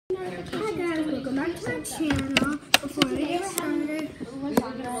Hi guys, welcome back to my channel. Before we get started,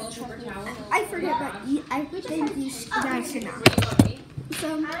 I forget, but I think you guys should know.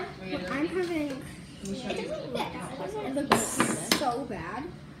 So, I'm having, it looks so bad.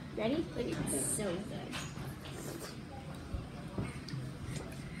 Ready? Like, it's so good.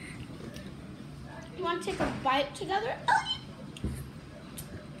 You want to take a bite together?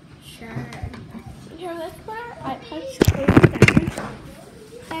 Sure. Here, let's put our iPads down.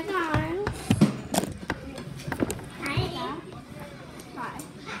 Hey guys. Hi. Hi.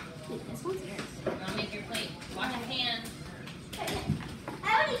 Wait, this one's yours. I'll make your plate. Wash your hands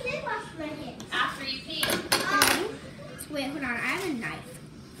I already did wash my hands. after you pee. Wait, hold on. I have a knife.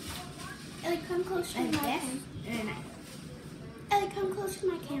 Ellie, come close to my Like this, camera. and a knife. Ellie, come close to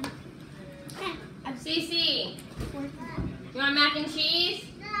my camera. Cece, you want mac and cheese?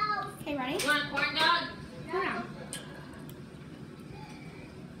 Okay, ready? You want a corn dog? Hold on.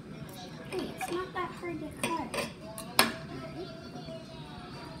 Hey, it's not that hard to cut.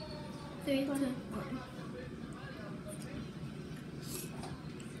 3, 2, 1.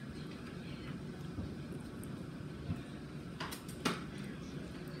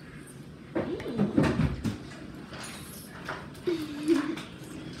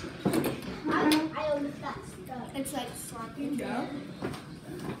 It's like sloppy Joe.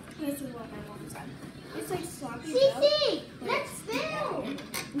 This is what my mom said. It's like sloppy Joe. Cece, let's film.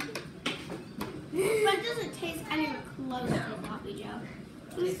 But it doesn't taste anywhere close to sloppy Joe.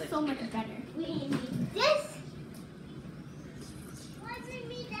 It's so much better. We need this. What's in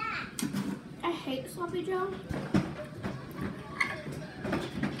me that? I hate sloppy Joe.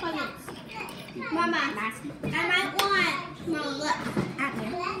 But it's Mama, I might want. Mama, look at me.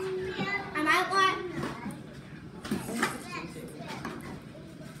 I might want.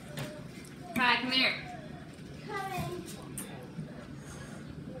 Hi, come here.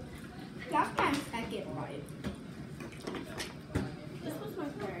 that's my second bite. This was my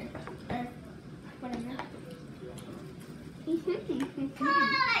third. Or whatever.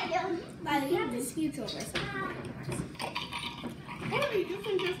 But you have to scooch over Or you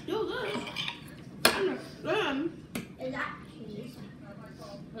can just do this. Understand? Is that cheese?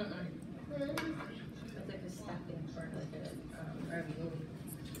 It's like a stuffing for like a ravioli.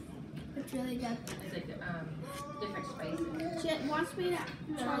 It's really good. It's like different spices. She wants me to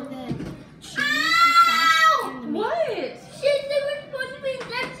try the cheese, the sauce, and the meat. What? Shit, they were supposed to be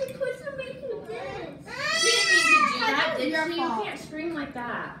that. She's supposed to make you dance. She didn't mean to do that, did Your she? You fault. can't scream like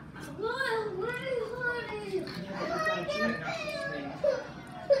that.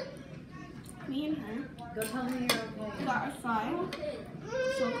 Me and her Go tell me you're okay. got a fry. So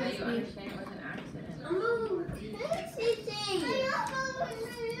Now you crispy. understand it was an accident.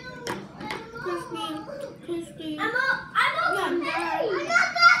 Crispy. I'm okay.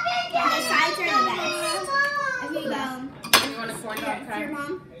 Yeah, The sides are the best. If you You want a corn dog if fry? your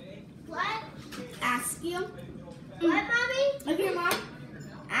mom What? asks you, What, mommy? if your mom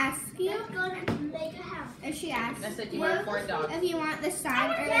asks you, Let's go to make a house. if she asks I said you want a corn dog. if you want the side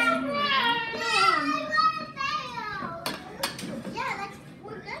or the Yeah, that's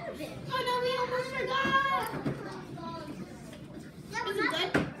we're gonna be. Oh no, we almost forgot. Is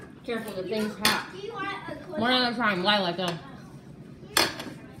it good? Careful, the thing's hot. Do you want a corn? One at a time. Lila, go.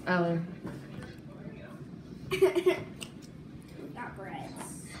 Ellen. Got breads.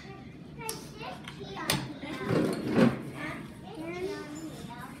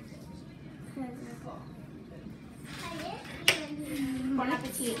 Bon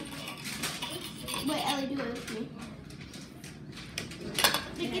appetit. Wait, Ellie, do it with me.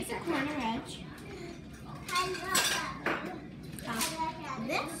 Think it's a corner edge.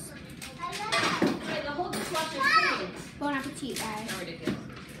 This? Wait, the whole dishwasher's clean. Bon appetit, guys. How ridiculous.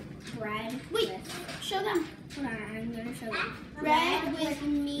 Bread. Wait, show them. Hold on, I'm gonna show you. Bread with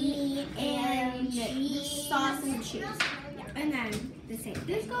meat and cheese. sauce and cheese. And then the same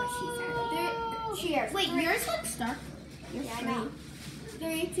thing. What she said. Cheers. Wait, yours looks dark. Yours Yeah, I know.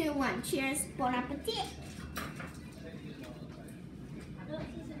 3, 2, 1. Cheers. Bon appetit.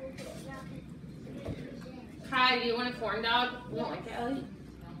 Hi, do you want a corn dog? You don't like it, Ellie?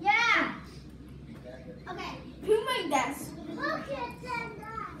 Yeah. Okay. Who made this? Look at that.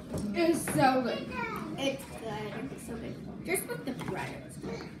 It's so good. It's good. It's so good. Just with the bread. It's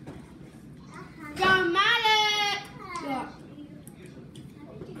good. Dramatic. Yeah.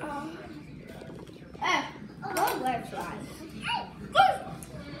 Go let's try.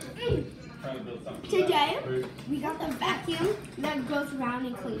 Today, we got the vacuum that goes around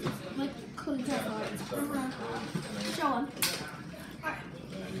and cleans our floors. Show them.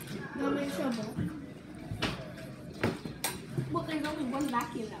 You want me to show both? Well, there's only one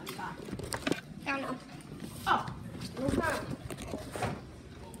vacuum that we got. I don't know. Oh. Okay.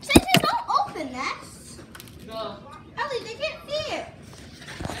 Since don't open this. Go. Ellie, they can't see it.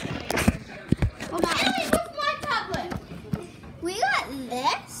 Hold on. Ellie, what's my tablet? We got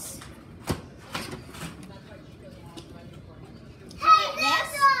this. Hey, this.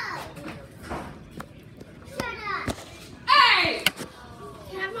 Shut up. Hey!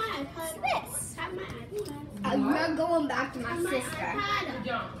 Have my iPad. This. Have my iPad. I'm not going back to my Have my sister. iPad.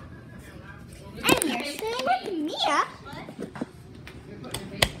 Jump. And you're staying with Mia.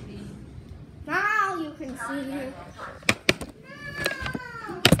 Now you can see you.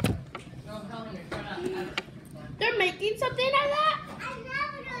 No, tell me to shut up. They're making something out of that?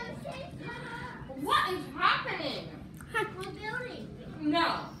 What is happening? No.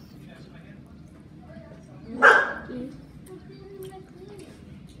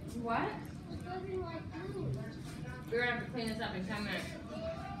 What? We're gonna have to clean this up in 10 minutes.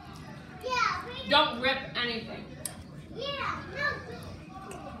 Don't rip anything.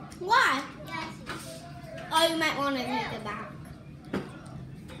 Why? Oh, you might want to take it back.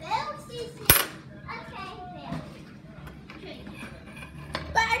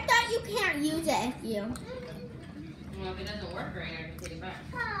 But I thought you can't use it if you. Well, if it doesn't work right, I can take it back.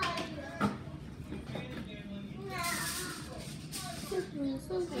 This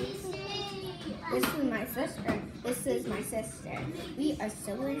is my sister. This is my sister. We are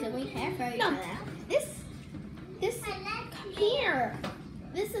siblings and we care for each No. other. Come here.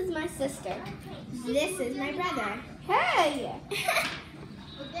 This is my sister. This is my brother. Hey!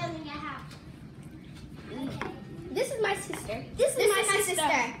 This is my sister. This is my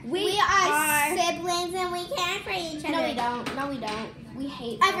sister. We are siblings and we care for each other. No, we don't. No, we don't. We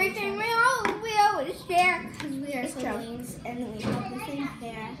hate Everything we always share because we are It's true. siblings and we have the same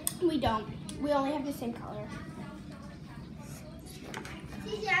hair. We don't. We only have the same color.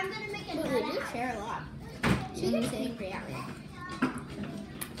 But we do share a lot. She gets angry at me.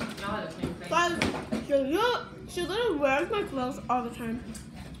 Y'all have the same thing. Guys, she literally wears my clothes all the time.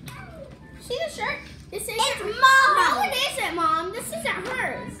 See the shirt? This is It's Mom. Mom. No, it isn't, Mom. This isn't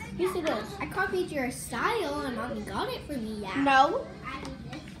hers. Yes, it is. I copied your style and Mommy got it for me. Yeah. No.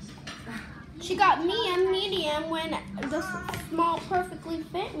 She got me a medium when the small perfectly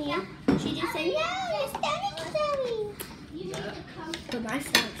fit me. She just said, "No, you're stunning, Zoe." But my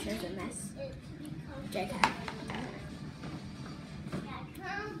stomach shows a mess. JK.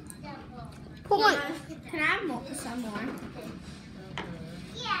 Come on. Can I have some more?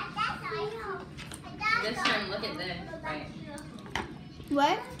 This time, look at this. Right.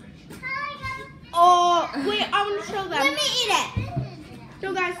 What? Oh, wait, I want to show them. Let me eat it.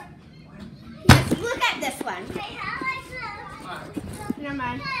 No, guys. Yes, look at this one. Never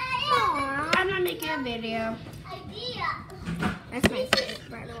mind. Aww. I'm not making a video. That's my steak,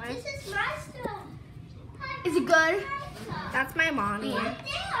 by the way. Is it good? That's my mommy.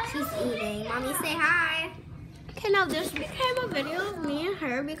 She's eating. Mommy, say hi. Okay, now this became a video of me and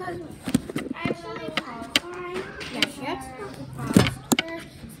her because I really paused. Yeah, she had to pause.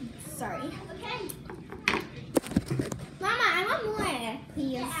 Sorry. Mama, I want more,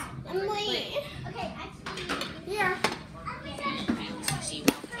 please. I'm waiting. Here.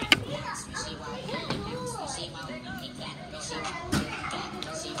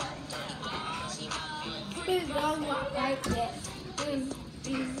 Please don't like it.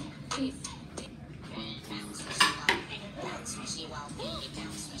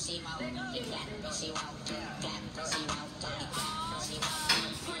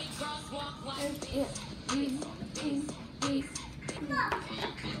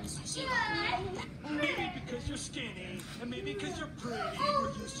 Maybe because you're skinny, and maybe because you're pretty,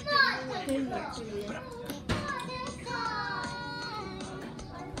 we're used to getting away with that.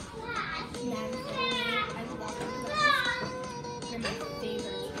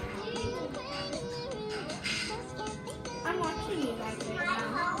 I'm watching you guys right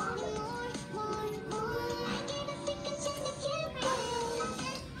now.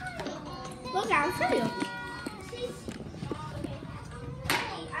 Look, I'll show you.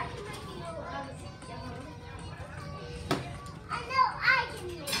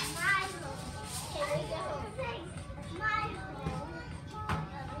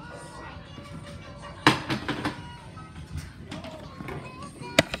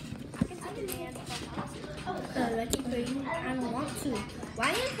 Lucky for you, I don't want to. Why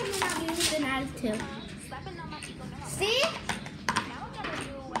are you coming out with an attitude? See?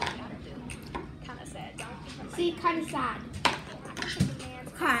 See, kind of sad.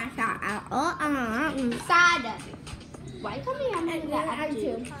 Sad. Why you coming at me with that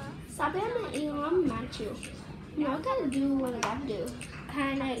attitude? Stop having an Elon at you. No, I gotta do what I gotta do.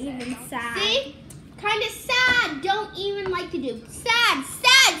 Kinda even sad. See? Kinda sad. Don't even like to do. Sad,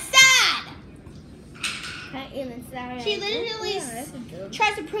 sad, sad. Kinda even sad. She literally Yeah, that's a joke.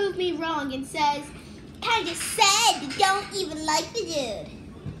 tries to prove me wrong and says, kinda sad. Don't even like the dude.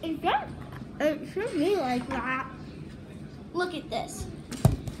 It should be like that. Look at this.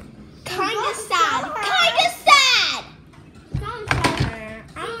 Kinda Kinda sad. sad. Kinda sad. Don't tell her.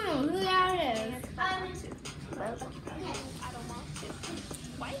 I don't know who that is.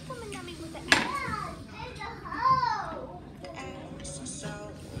 Why you coming at me with the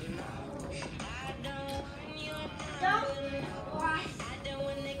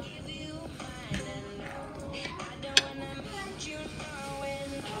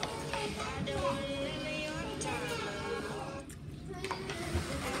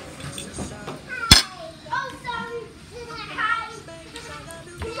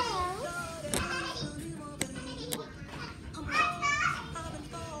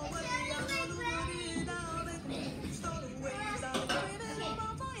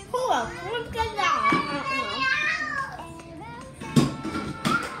Who else? Let's get that.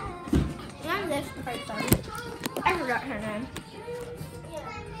 Not this person. I forgot her name.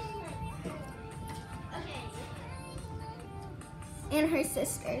 And her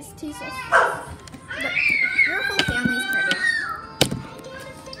sisters, 2 sisters. But your whole family's pretty.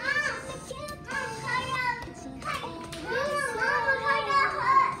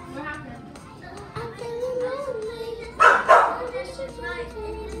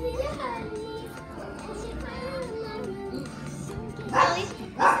 Really?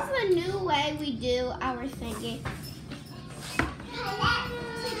 This is a new way we do our thingy.